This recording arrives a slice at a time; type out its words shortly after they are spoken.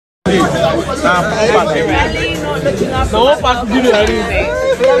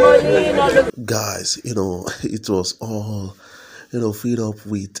Guys, it was all, filled up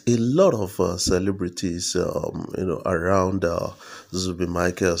with a lot of celebrities, around Zubby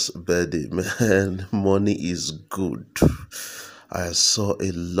Michael's birthday. Man, money is good. I saw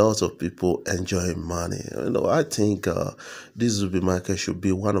a lot of people enjoying money. I think this Zubby Michael should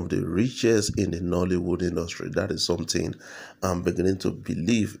be one of the richest in the Nollywood industry. That is something I'm beginning to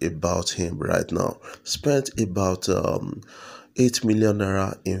believe about him right now. Spent about 8 million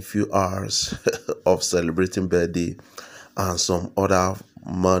naira in few hours of celebrating birthday, and some other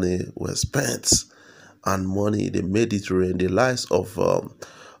money was spent. And money, they made it rain. The lives of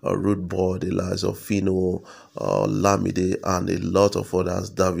Rudeboy, the lives of Phyno, Olamide, and a lot of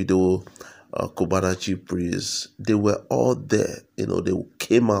others, Davido, Cubana Chief Priest, they were all there. They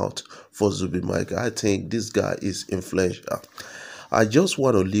came out for Zubby Michael. I think this guy is influential. I just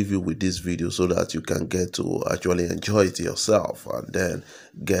want to leave you with this video so that you can get to actually enjoy it yourself and then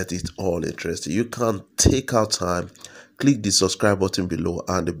get it all interested. You can take out time, click the subscribe button below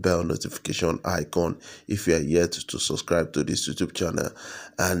and the bell notification icon if you are yet to subscribe to this YouTube channel.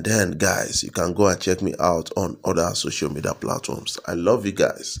 And then, guys, you can go and check me out on other social media platforms. I love you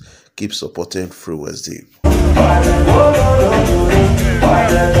guys. Keep supporting FreeWestD.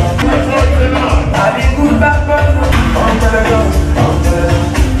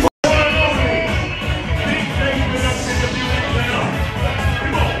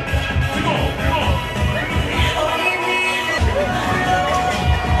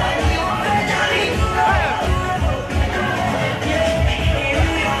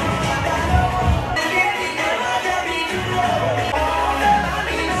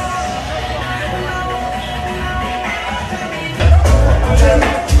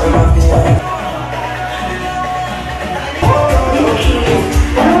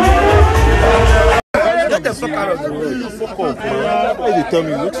 Get the fuck out of the way. Fuck off, man. Why they tell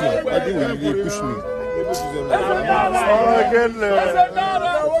me what you? I think when they push me.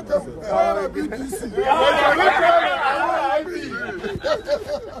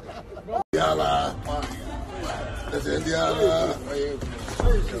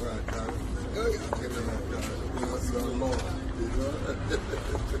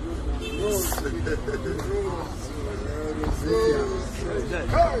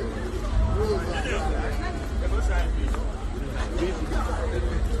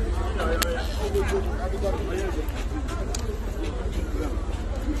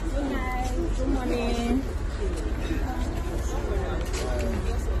 Good morning.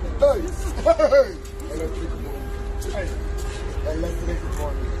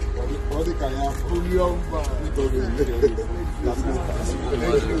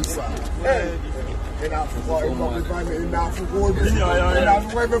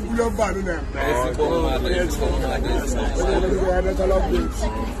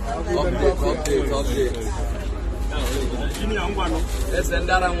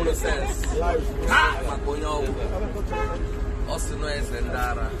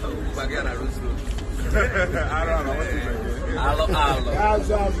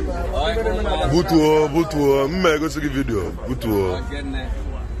 Butuo, me go see video. Butuo.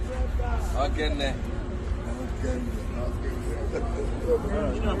 Okay.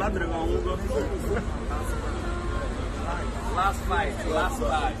 Last fight.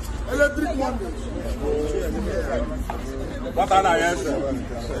 Electric Monday. What are the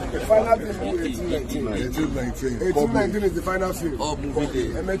The final film is 1819 is the final film. Oh, movie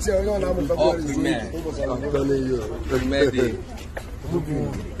day. I'm telling you.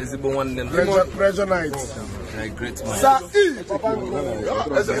 Is it one them? Pressure night. Great man.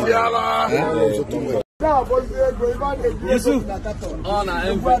 Yusuf. Oh, na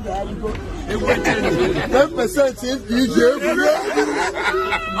 10% in DJ.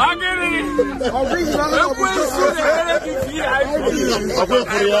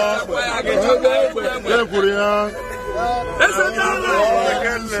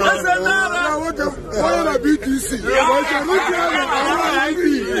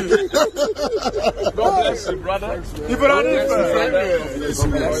 God bless you, brother.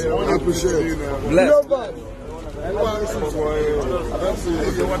 I appreciate you. Bless.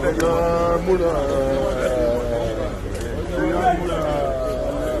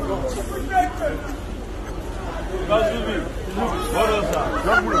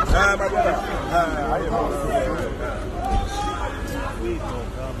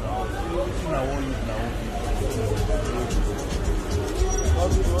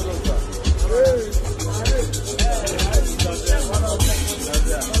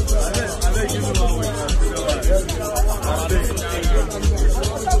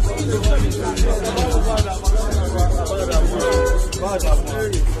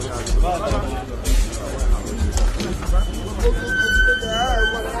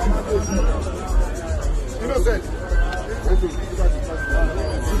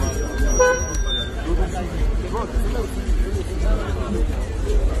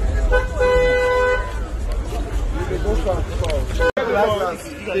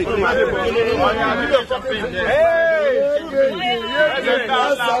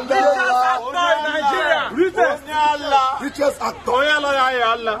 Richest actor.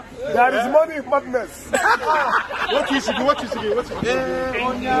 There is money in madness. What you should do? What you should do? What you should do?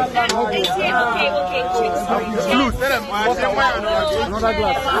 Another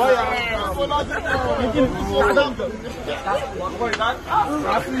glass.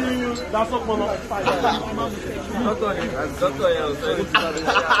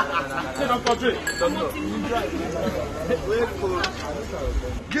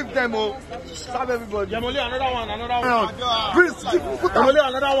 Give them all. Serve everybody. Yamoli, another one. Please, put Yamoli,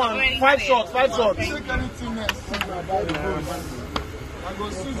 another one. 5 shots.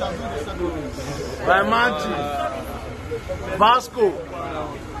 By Manchi. Vasco.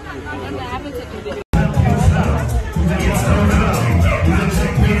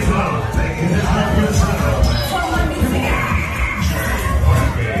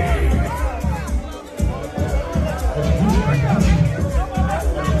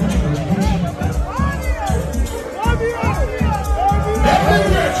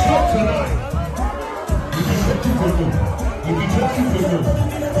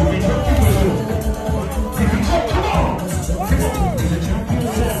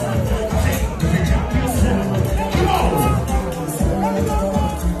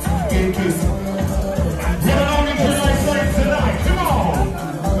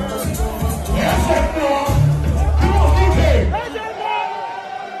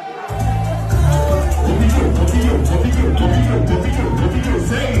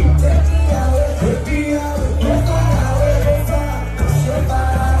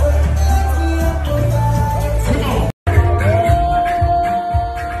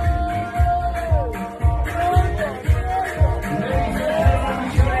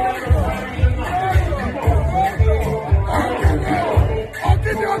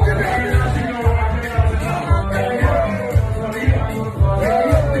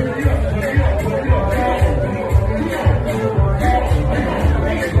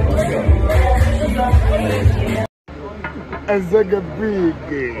 Ezega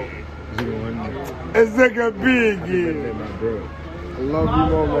big. I love you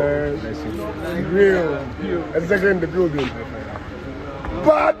more, man. Real. Ezega in the building.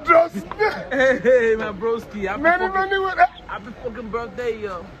 Badros. Hey, my broski. Many. Happy fucking birthday,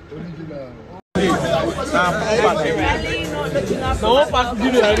 yo.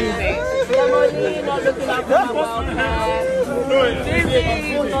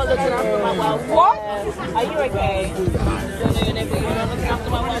 What? Are you okay?